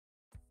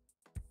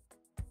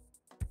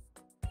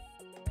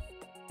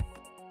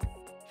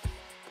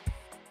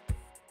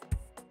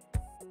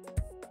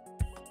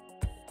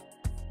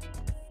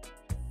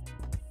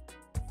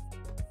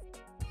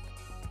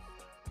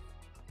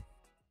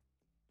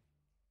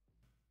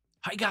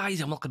Hi guys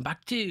and welcome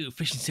back to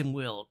Fishing Sim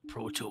World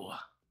Pro Tour.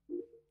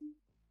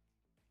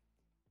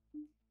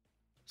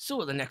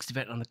 So the next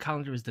event on the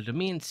calendar is the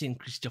Domaine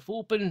Saint-Christophe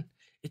Open.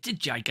 It's a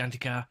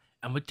Gigantica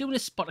and we're doing a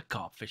spot of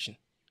carp fishing.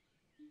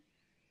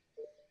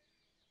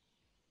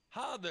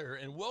 Hi there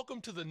and welcome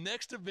to the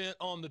next event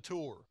on the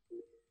tour.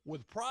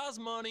 With prize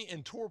money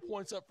and tour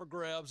points up for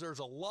grabs, there's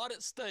a lot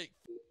at stake.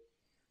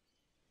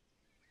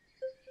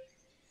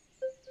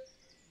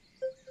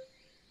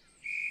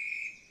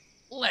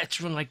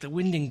 Let's run like the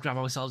wind and grab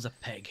ourselves a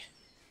peg.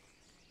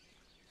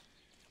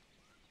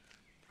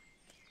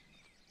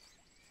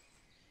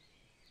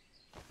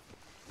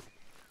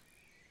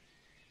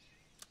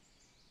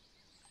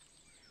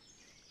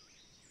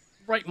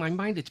 Right, my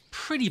mind it's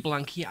pretty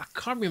blank here. I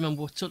can't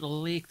remember what sort of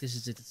lake this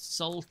is. It's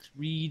salt,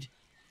 reed,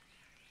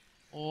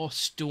 or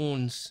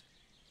stones.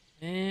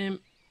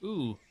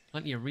 Ooh,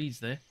 plenty of reeds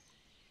there.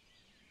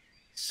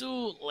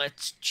 So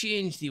let's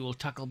change the old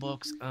tackle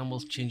box and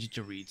we'll change it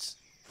to reeds.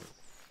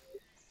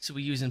 So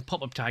we're using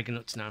pop-up tiger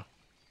nuts now.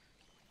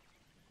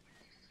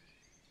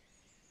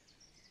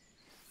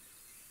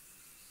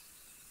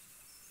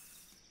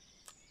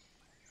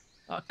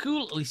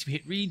 Cool, at least we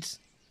hit reeds.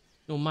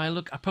 No, my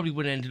luck, I probably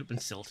would have ended up in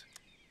silt.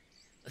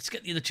 Let's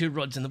get the other two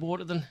rods in the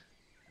water then.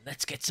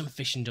 Let's get some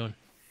fishing done.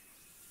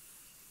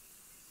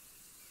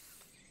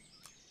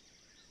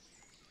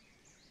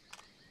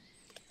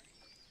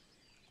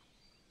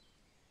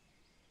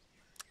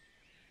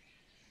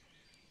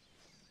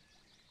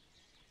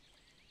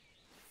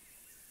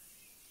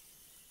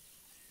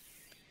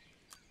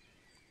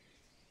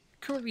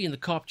 Currently in the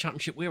Carp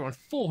Championship, we're on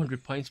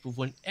 400 points. We've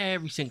won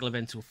every single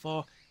event so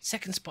far.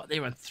 Second spot,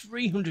 they're on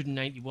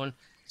 391.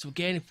 So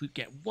again, if we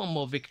get one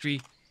more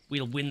victory,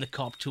 we'll win the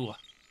Carp Tour.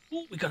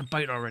 Oh, we got a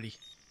bite already.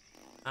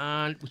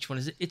 And which one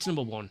is it? It's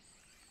number 1.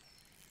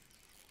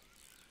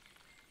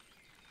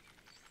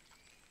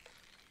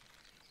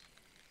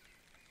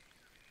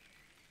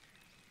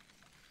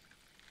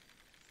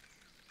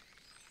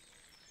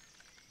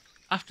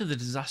 After the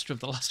disaster of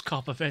the last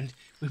Carp event,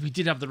 where we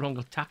did have the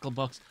wrong tackle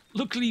box,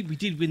 luckily we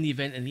did win the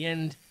event in the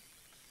end.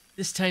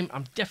 This time,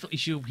 I'm definitely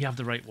sure we have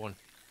the right one.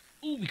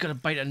 Oh, we got a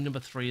bite on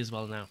number 3 as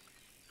well now.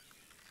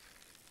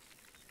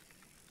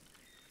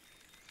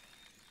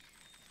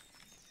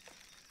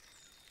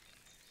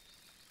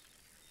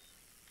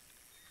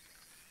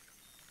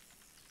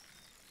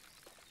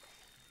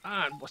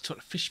 And what sort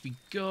of fish we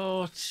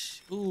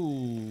got?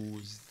 Ooh,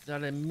 is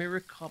that a mirror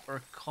carp or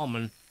a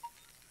common?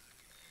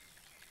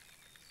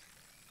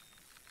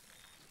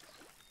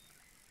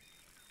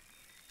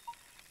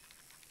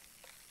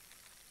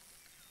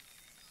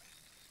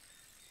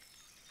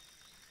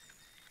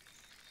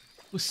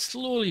 We're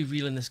slowly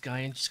reeling this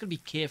guy in. Just gotta be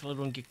careful I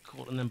don't get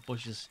caught in them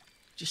bushes.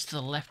 Just to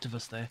the left of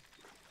us there.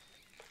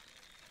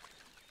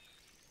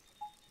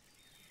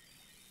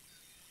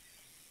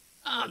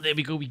 Ah, there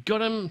we go. We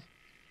got him.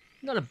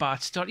 Not a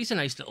bad start. He's a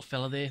nice little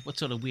fella there. What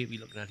sort of weight are we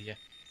looking at here?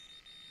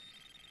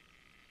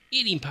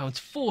 18 pounds,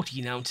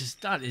 14 ounces.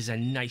 That is a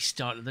nice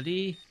start of the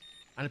day.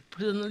 And I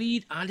put it in the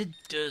lead, and it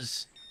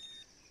does.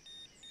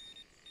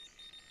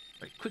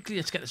 Right, quickly,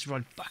 let's get this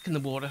rod back in the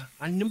water.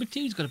 And number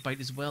 2's got a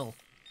bite as well.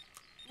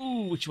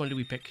 Ooh, which one do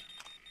we pick?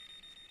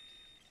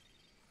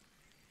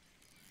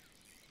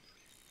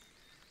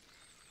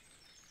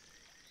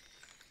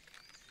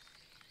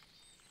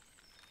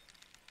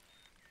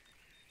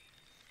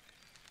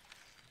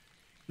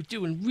 We're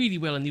doing really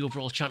well in the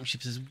overall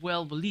championships as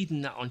well. We're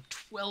leading that on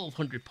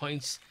 1,200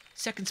 points.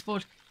 Second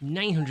spot,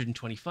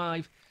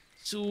 925.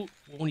 So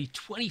we're only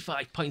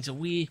 25 points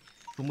away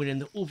from winning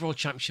the overall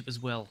championship as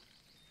well.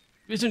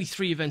 There's only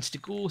 3 events to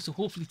go, so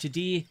hopefully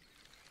today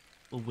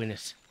we'll win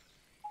it.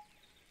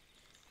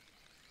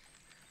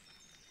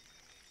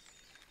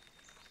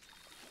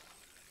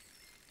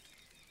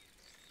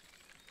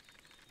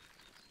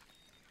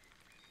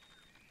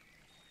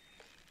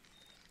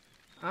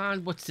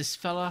 And what's this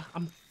fella?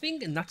 I'm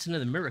thinking that's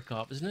another mirror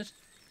carp, isn't it?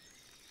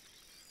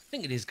 I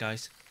think it is,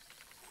 guys.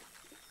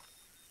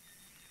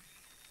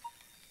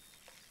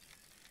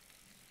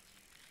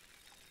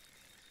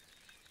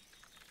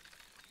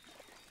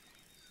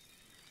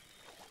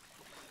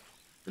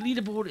 The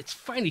leaderboard, it's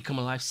finally come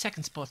alive.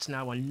 Second spot's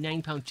now on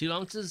 9 pounds 2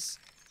 ounces.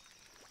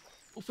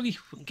 Hopefully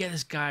we can get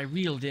this guy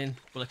reeled in.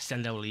 We'll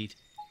extend our lead.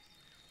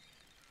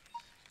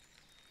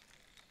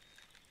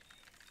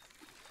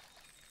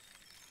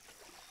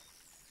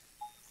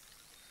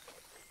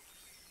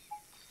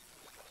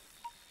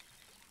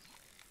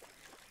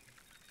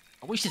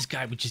 I wish this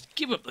guy would just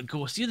give up the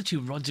ghost. The other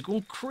 2 rods are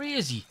going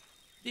crazy.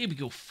 There we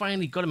go.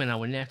 Finally got him in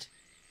our net.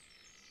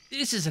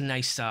 This is a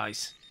nice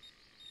size.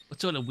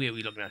 What sort of weight are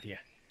we looking at here?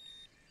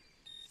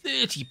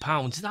 30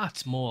 pounds.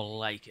 That's more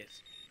like it.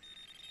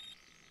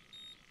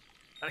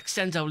 That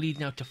extends our lead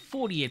now to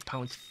 48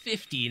 pounds,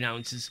 15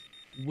 ounces.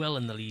 Well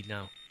in the lead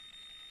now.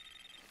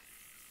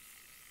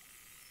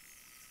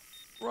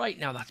 Right,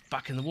 now that's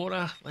back in the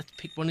water. Let's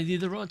pick one of the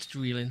other rods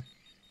to reel in.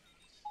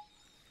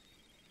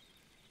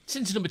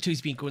 Since number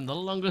 2's been going the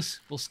longest,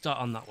 we'll start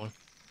on that one.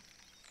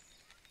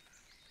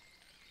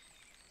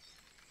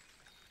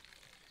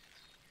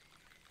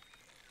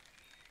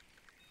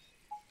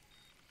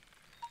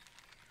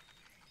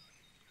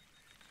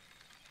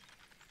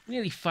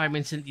 Nearly 5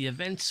 minutes into the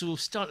event, so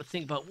start to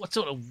think about what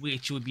sort of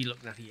weight you would be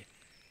looking at here.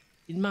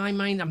 In my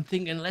mind, I'm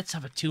thinking let's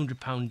have a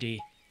 200-pound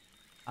day.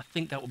 I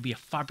think that would be a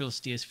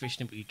fabulous day's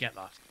fishing if we could get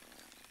that.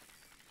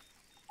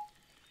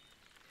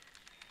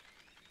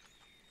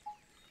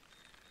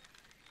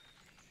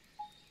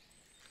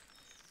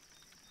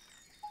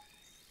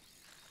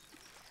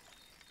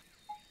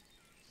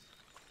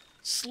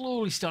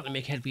 Slowly starting to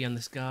make headway on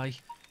this guy.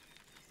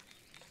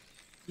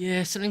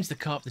 Yeah, sometimes the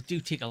carp, they do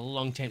take a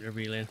long time to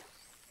reel in.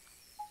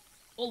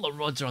 All the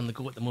rods are on the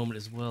go at the moment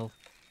as well.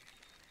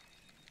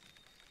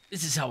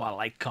 This is how I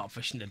like carp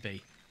fishing to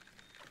be.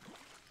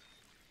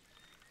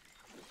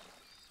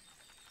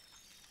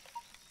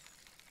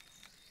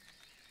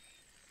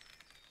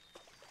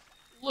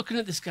 Looking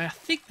at this guy, I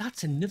think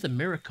that's another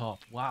mirror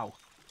carp. Wow.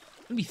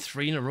 Gonna be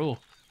 3 in a row.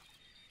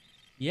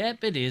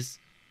 Yep, it is.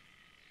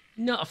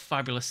 Not a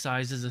fabulous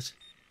size, is it?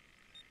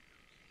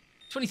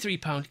 23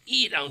 pound,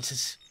 8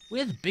 ounces.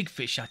 Where are the big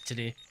fish at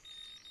today?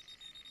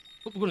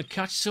 Hope we're going to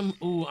catch some.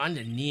 Oh, and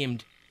they're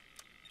named.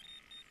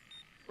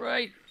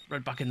 Right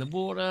back in the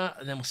water,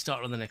 and then we'll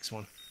start on the next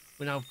one.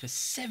 We're now up to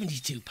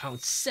 72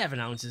 pounds, 7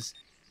 ounces.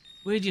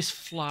 We're just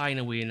flying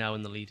away now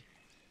in the lead.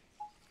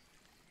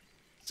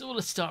 So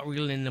let's start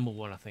reeling in number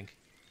 1, I think.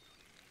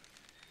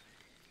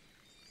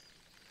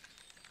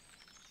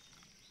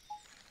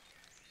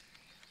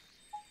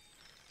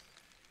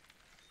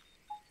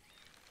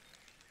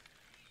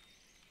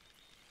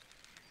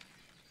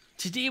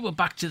 Today we're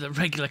back to the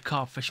regular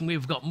carp fishing.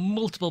 We've got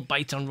multiple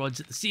bites on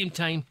rods at the same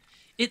time.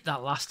 At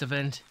that last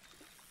event,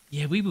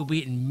 yeah, we were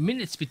waiting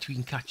minutes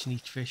between catching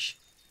each fish.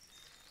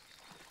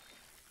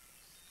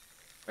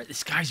 Right,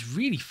 this guy's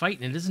really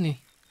fighting it, isn't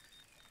he?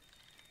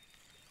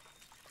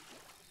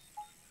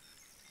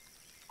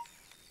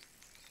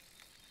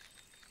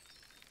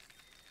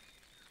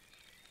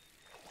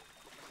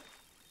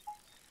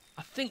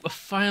 I think we're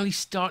finally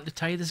starting to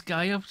tire this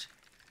guy out.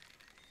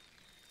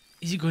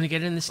 Is he going to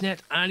get in this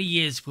net? And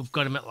he is. We've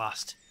got him at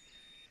last.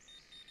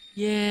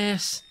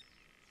 Yes.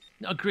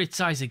 Not a great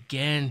size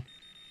again.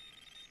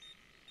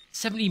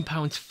 17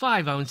 pounds,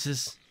 5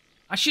 ounces.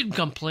 I shouldn't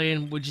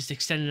complain. We're just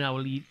extending our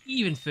lead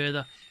even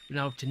further. We're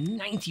now up to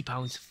 90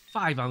 pounds,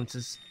 5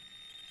 ounces.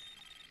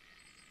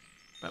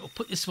 Right, we'll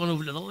put this one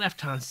over to the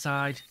left-hand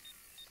side.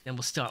 Then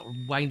we'll start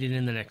winding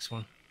in the next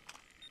one.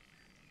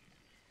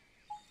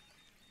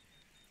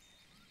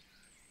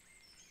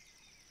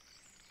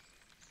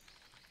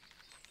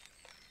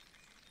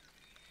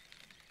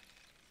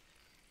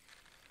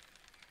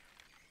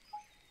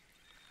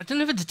 I don't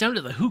know if it's down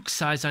to the hook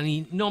size. I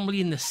mean,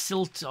 normally in the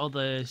silt or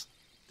the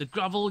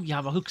gravel, you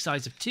have a hook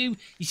size of 2.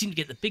 You seem to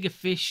get the bigger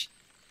fish.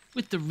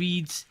 With the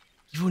reeds,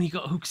 you've only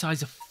got a hook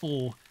size of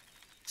 4.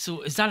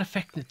 So is that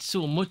affecting it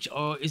so much,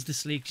 or is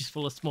this lake just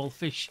full of small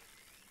fish?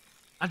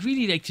 I'd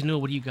really like to know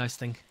what you guys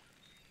think.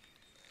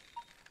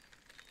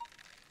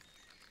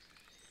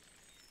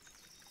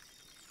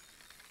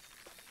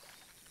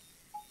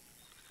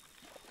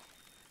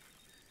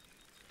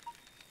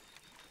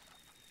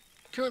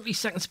 Currently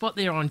second spot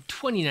there on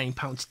 29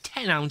 pounds,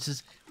 10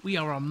 ounces. We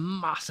are a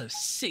massive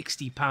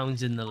 60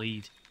 pounds in the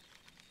lead.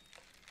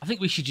 I think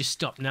we should just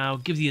stop now,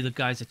 give the other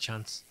guys a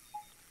chance.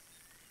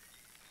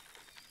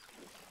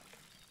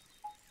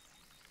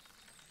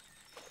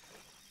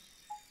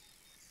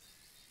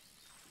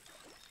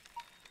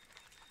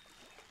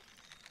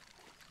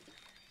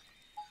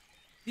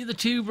 The other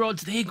 2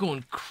 rods, they're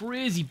going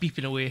crazy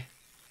beeping away.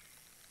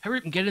 Hurry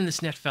up and get in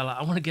this net, fella.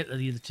 I want to get to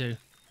the other 2.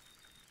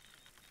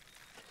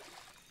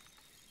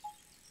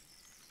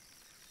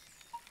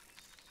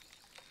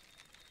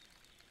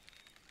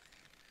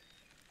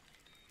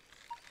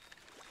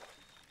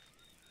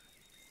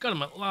 Got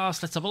him at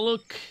last. Let's have a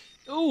look.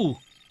 Oh,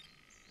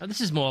 now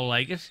this is more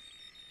like it.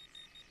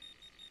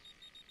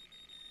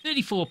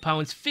 34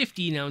 pounds,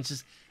 15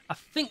 ounces. I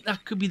think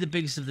that could be the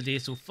biggest of the day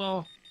so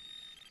far.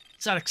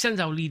 So that extends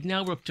our lead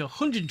now. We're up to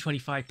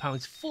 125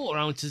 pounds, 4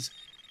 ounces.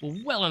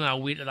 We're well on our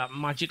way to that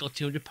magical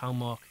 200 pound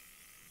mark.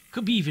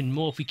 Could be even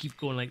more if we keep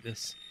going like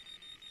this.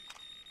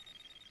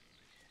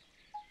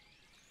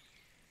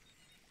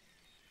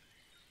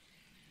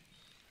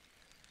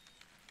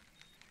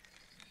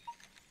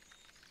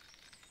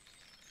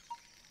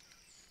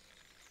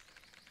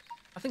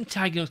 I think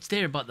tiger nuts,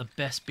 they're about the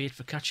best bait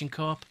for catching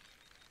carp.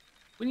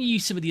 When you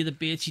use some of the other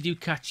baits, you do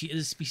catch the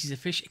other species of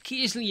fish.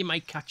 Occasionally you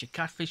might catch a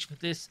catfish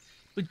with this,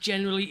 but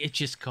generally it's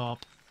just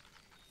carp.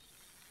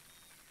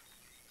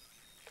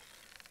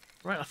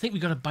 Right, I think we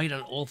got a bite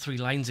on all 3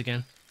 lines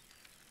again.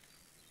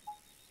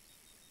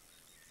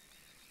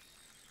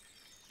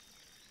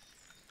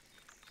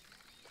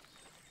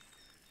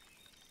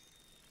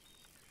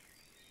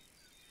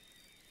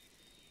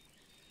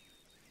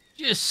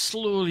 Just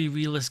slowly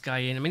reel this guy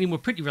in. I mean, we're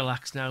pretty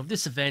relaxed now.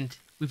 This event,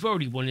 we've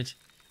already won it.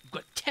 We've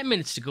got 10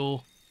 minutes to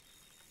go.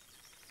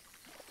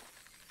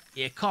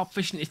 Yeah, carp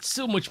fishing, it's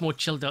so much more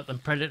chilled out than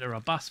predator or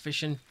bass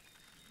fishing.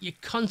 You're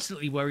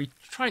constantly worried,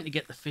 trying to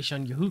get the fish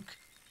on your hook.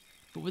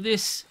 But with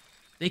this,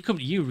 they come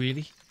to you,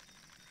 really.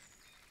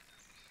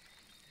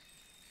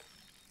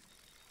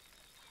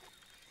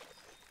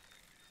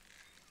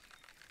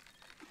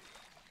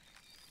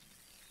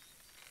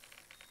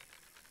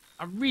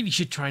 I really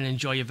should try and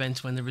enjoy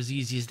events when they're as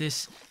easy as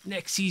this.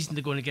 Next season,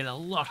 they're going to get a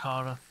lot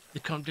harder. The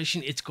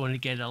competition, it's going to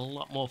get a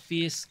lot more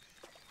fierce.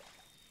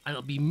 And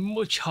it'll be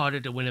much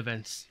harder to win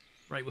events.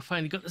 Right, we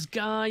finally got this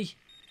guy.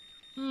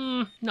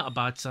 Not a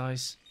bad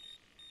size.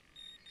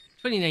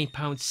 29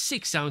 pounds,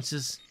 6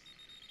 ounces.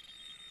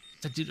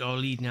 That did our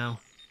lead now.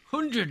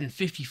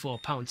 154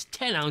 pounds,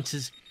 10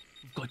 ounces.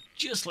 We've got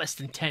just less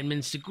than 10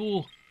 minutes to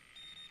go.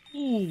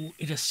 Ooh,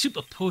 in a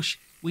super push,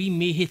 we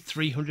may hit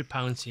 300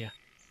 pounds here.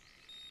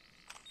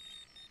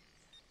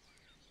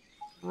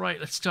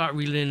 Right, let's start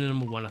reeling in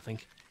number 1, I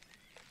think.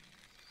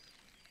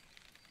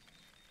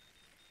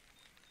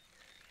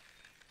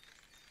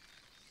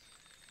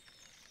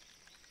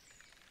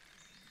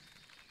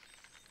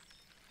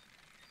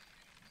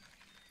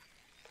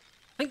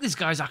 I think this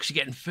guy's actually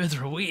getting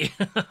further away.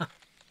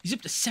 He's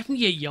up to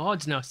 78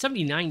 yards now.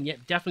 79, yeah,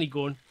 definitely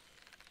going.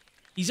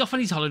 He's off on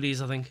his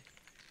holidays, I think.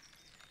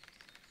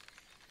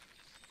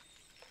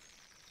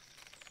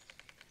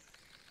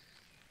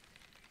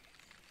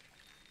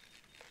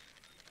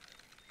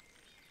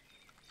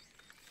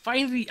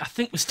 Finally, I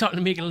think we're starting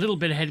to make a little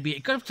bit of headway.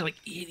 It got up to like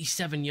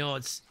 87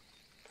 yards.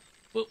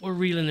 But we're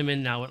reeling him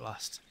in now at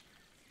last.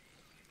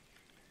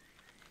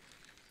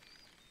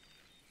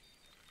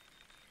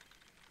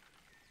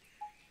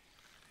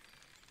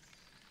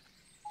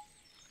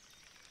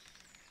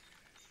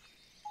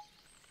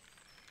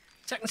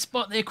 Second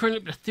spot there, currently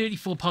up to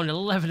 34 pound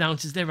 11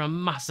 ounces. They're a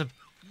massive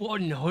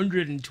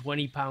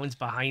 120 pounds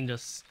behind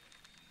us.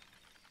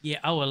 Yeah,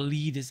 our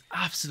lead is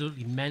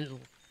absolutely mental.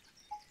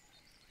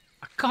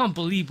 I can't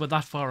believe we're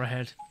that far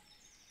ahead.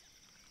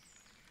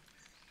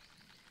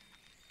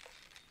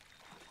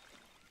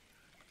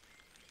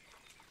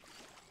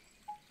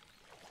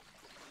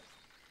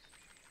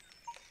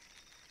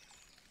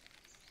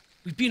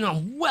 We've been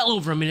on well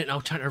over a minute now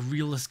trying to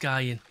reel this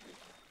guy in.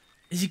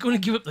 Is he going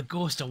to give up the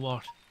ghost or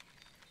what?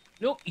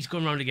 Nope, he's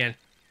going round again.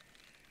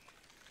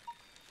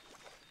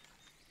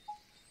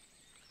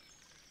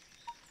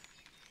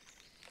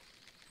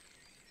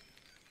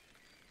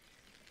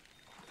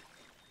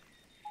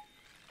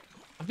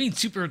 I'm being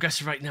super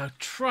aggressive right now,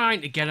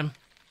 trying to get him.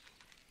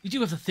 We do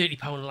have the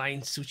 30-pound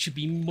line, so it should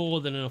be more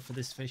than enough for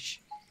this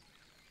fish.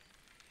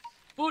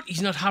 But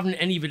he's not having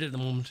any of it at the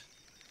moment.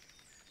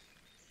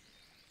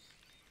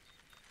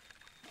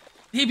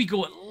 Here we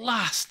go at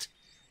last.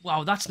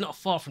 Wow, that's not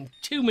far from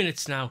 2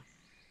 minutes now.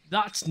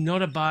 That's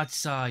not a bad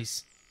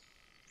size.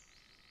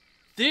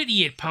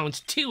 38 pounds,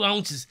 2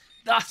 ounces.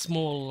 That's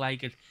more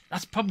like it.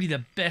 That's probably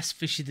the best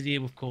fish of the day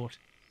we've caught.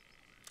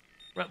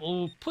 Right, well,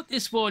 we'll put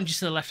this one just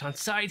to the left-hand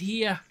side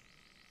here.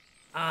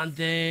 And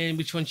then,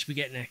 which one should we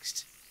get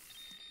next?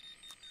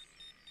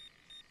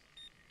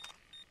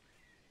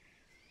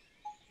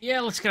 Yeah,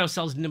 let's get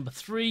ourselves number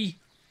 3.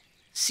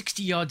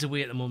 60 yards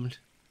away at the moment.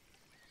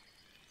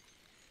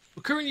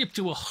 We're currently up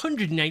to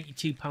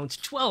 192 pounds,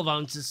 12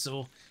 ounces,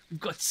 so we've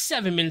got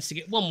 7 minutes to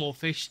get one more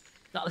fish.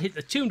 That'll hit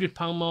the 200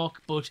 pound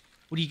mark, but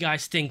what do you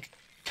guys think?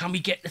 Can we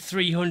get to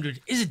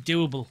 300? Is it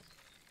doable?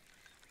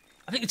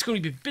 I think it's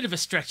going to be a bit of a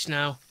stretch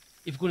now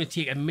if we're going to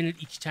take a minute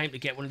each time to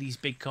get one of these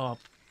big carp.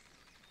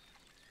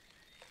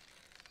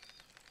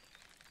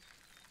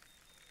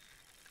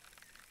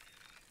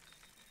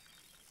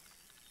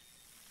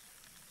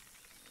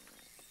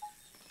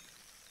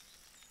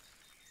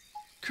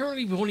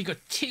 Currently, we've only got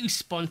 2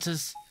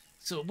 sponsors,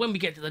 so when we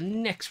get to the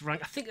next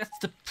rank, I think that's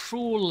the pro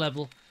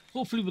level.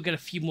 Hopefully, we'll get a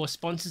few more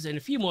sponsors and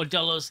a few more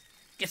dollars,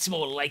 get some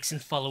more likes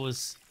and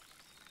followers.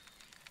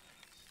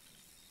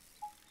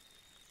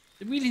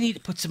 They really need to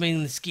put something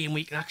in this game where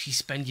you can actually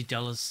spend your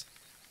dollars.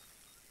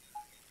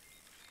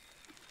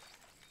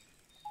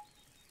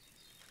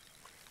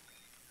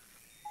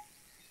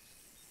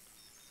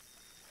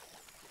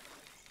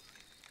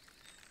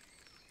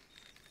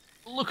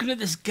 Looking at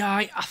this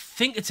guy, I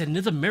think it's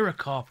another mirror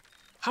carp.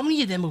 How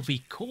many of them have we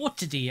caught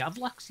today?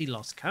 I've actually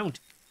lost count.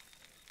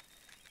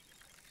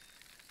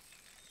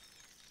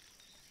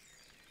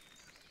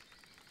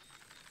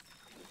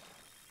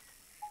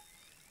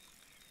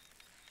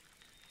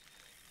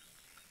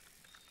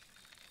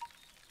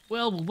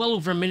 Well, we're well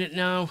over a minute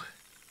now.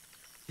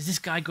 Is this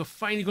guy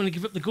finally going to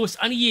give up the ghost?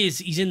 And he is.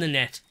 He's in the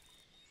net.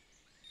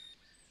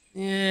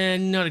 Yeah,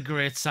 not a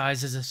great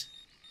size, is it?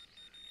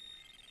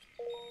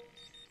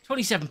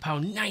 27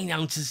 pound, 9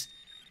 ounces.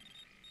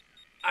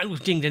 And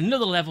we've dinged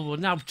another level. We're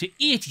now up to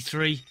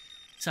 83.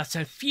 So that's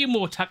a few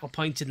more tackle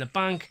points in the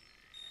bank.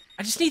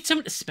 I just need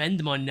something to spend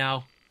them on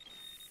now.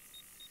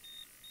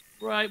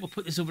 Right, we'll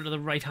put this over to the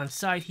right-hand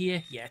side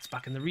here. Yeah, it's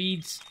back in the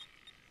reeds.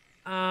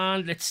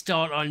 And let's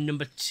start on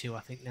number 2, I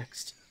think,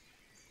 next.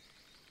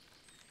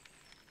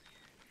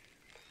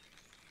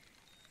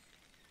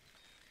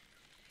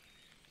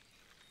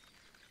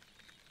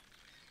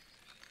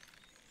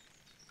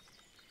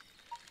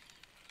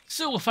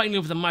 So we're fighting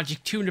over the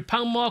magic 200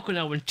 pound mark. We're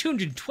now in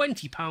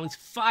 220 pounds,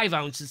 5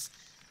 ounces.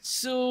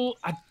 So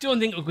I don't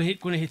think we're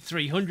going to hit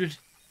 300.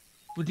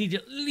 We'd need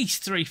at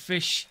least 3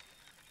 fish.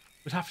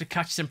 We'd have to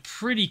catch them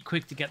pretty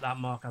quick to get that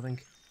mark, I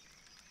think.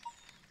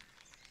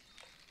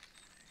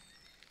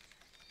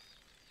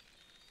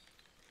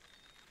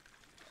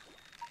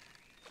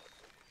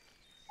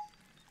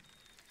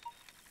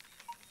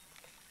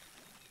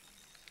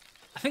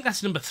 think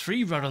that's number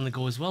 3 rod on the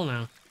go as well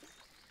now.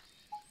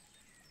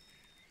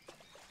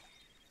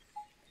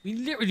 We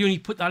literally only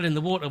put that in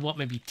the water, what,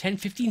 maybe 10,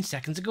 15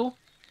 seconds ago?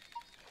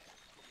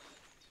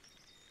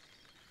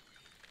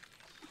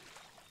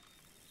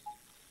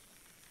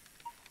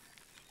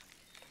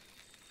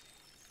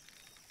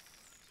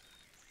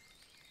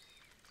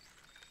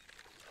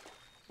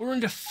 We're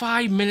under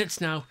 5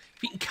 minutes now.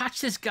 If we can catch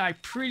this guy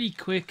pretty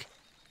quick,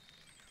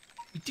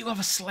 we do have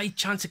a slight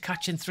chance of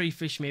catching 3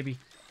 fish, maybe.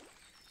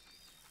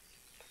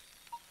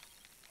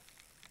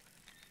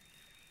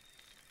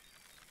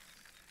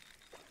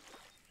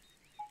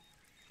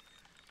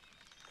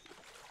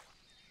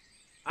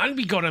 And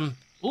we got him.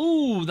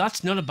 Ooh,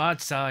 that's not a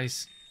bad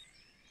size.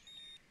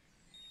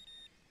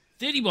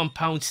 31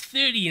 pounds,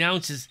 13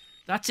 ounces.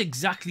 That's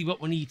exactly what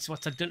we need. So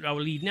what's that done to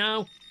our lead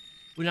now?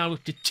 We're now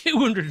up to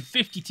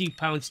 252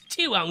 pounds,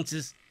 2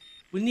 ounces.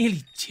 We're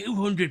nearly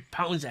 200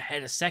 pounds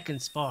ahead of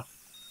second spot.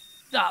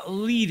 That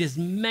lead is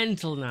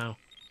mental now.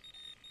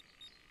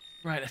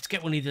 Right, let's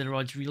get one of the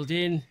rods reeled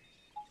in.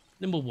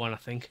 Number 1, I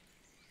think.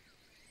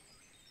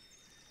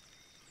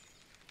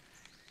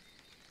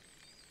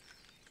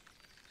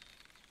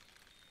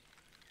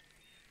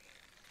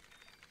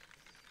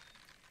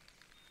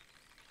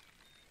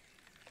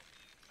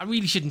 I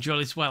really should enjoy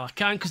this while I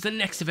can, because the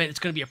next event is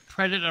going to be a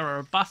predator or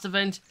a bass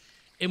event,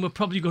 and we're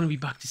probably going to be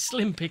back to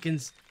slim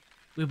pickings.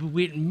 We'll be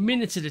waiting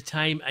minutes at a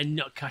time and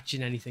not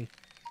catching anything.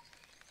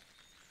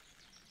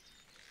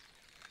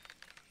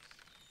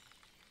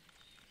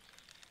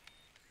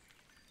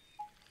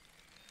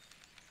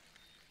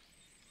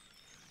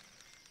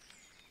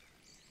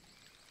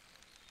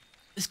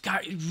 This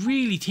guy is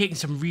really taking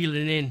some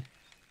reeling in.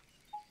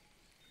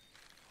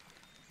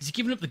 Is he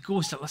giving up the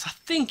ghost atlas? I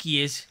think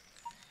he is.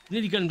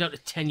 Nearly got him down to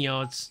 10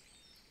 yards.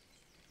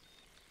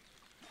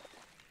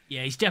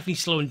 Yeah, he's definitely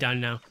slowing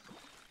down now.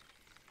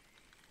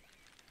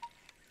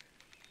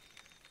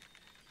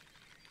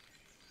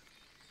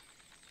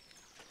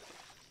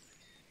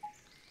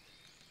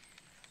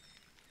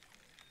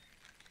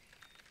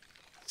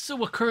 So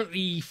we're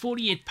currently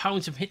 48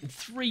 pounds from hitting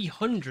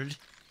 300.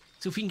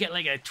 So if we can get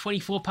like a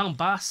 24-pound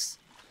bass,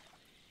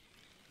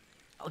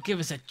 that'll give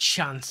us a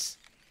chance.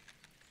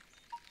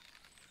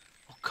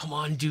 Oh, come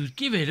on, dude.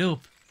 Give it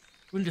up.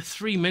 We're under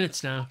 3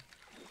 minutes now.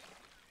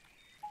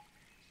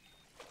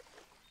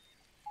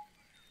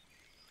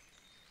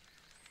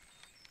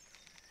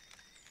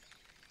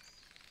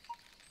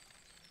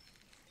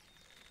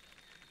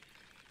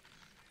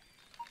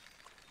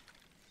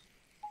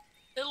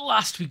 At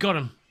last we got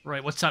him.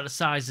 Right, what sort of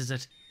size is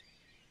it?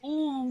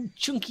 Ooh,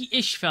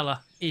 chunky-ish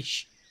fella.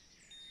 Ish.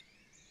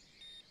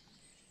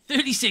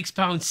 36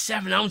 pounds,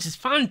 7 ounces.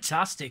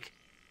 Fantastic.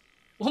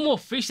 One more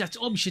fish, that's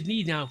all we should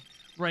need now.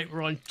 Right,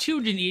 we're on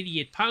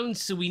 288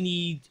 pounds, so we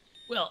need,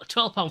 well, a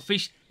 12-pound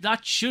fish.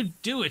 That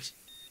should do it.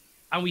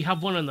 And we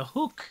have one on the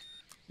hook.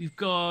 We've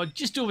got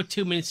just over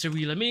 2 minutes to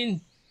reel him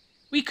in.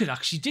 We could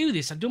actually do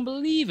this. I don't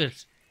believe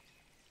it.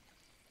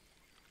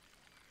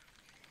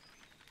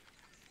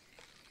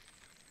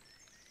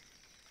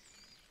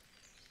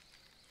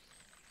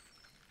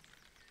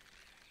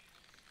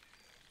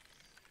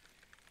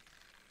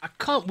 I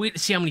can't wait to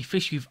see how many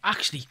fish we've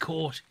actually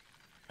caught.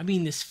 I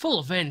mean, this full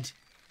event,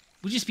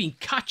 we've just been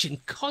catching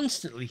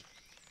constantly.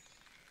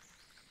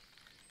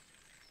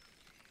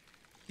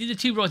 The other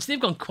 2 rods, they've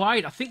gone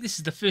quiet. I think this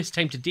is the first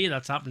time today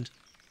that's happened.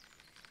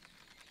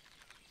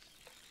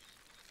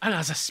 And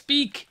as I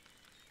speak,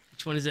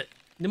 which one is it?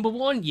 Number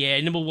 1?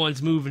 Yeah, number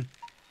 1's moving.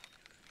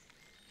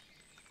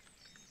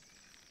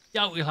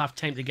 Doubt we'll have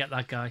time to get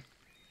that guy.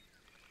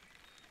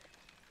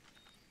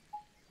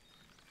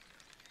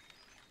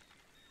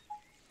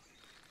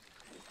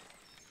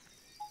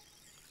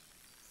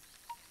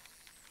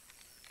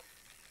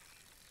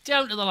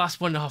 Down to the last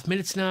 1.5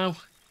 minutes now.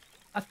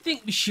 I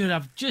think we should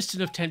have just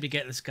enough time to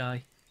get this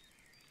guy.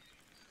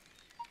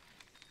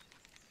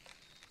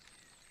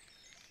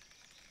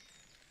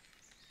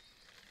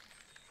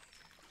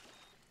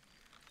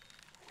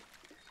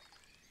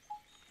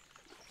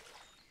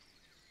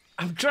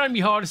 I'm trying my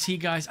hardest here,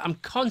 guys. I'm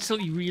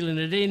constantly reeling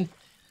it in.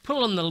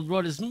 Pull on the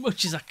rod as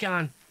much as I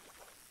can.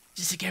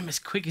 Just to get him as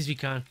quick as we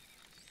can.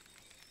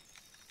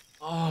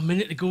 Oh, a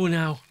minute to go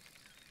now.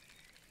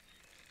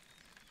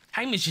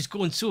 Time is just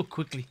going so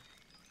quickly.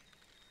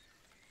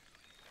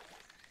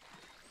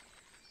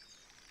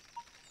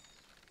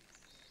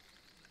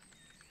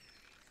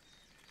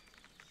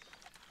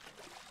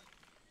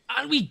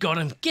 And we got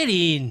him. Get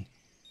in.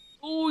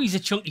 Oh, he's a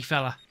chunky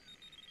fella.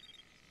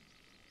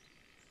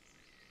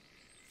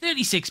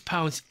 36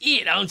 pounds,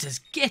 8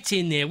 ounces. Get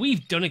in there.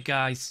 We've done it,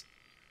 guys.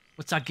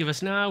 What's that give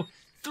us now?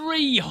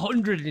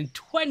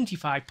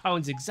 325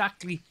 pounds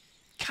exactly.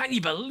 Can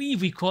you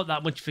believe we caught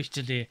that much fish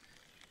today?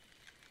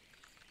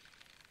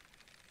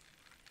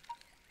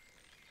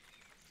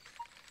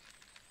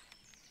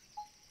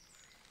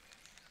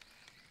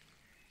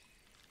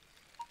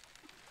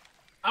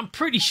 I'm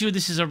pretty sure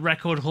this is a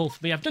record haul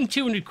for me. I've done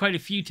 200 quite a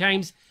few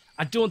times.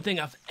 I don't think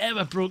I've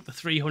ever broke the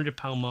 300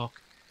 pound mark.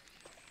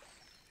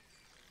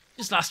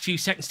 Just last few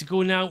seconds to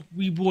go now.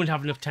 We won't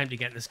have enough time to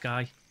get this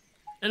guy.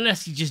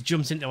 Unless he just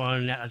jumps into our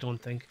net, I don't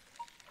think.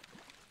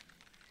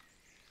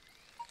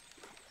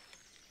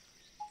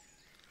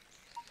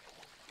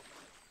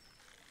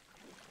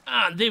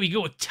 And there we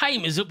go.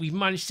 Time is up. We've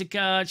managed to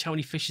catch. How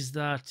many fish is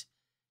that?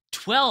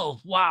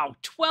 12. Wow.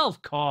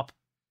 12 carp.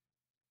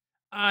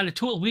 And a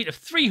total weight of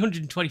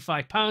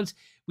 325 pounds.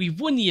 We've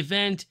won the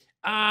event.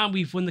 And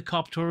we've won the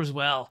carp tour as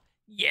well.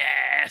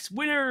 Yes.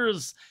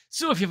 Winners.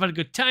 So if you've had a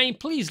good time,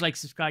 please like,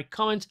 subscribe,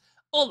 comment,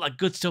 all that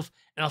good stuff.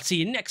 And I'll see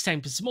you next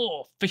time for some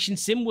more Fishing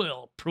Sim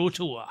World Pro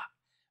Tour.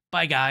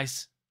 Bye,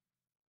 guys.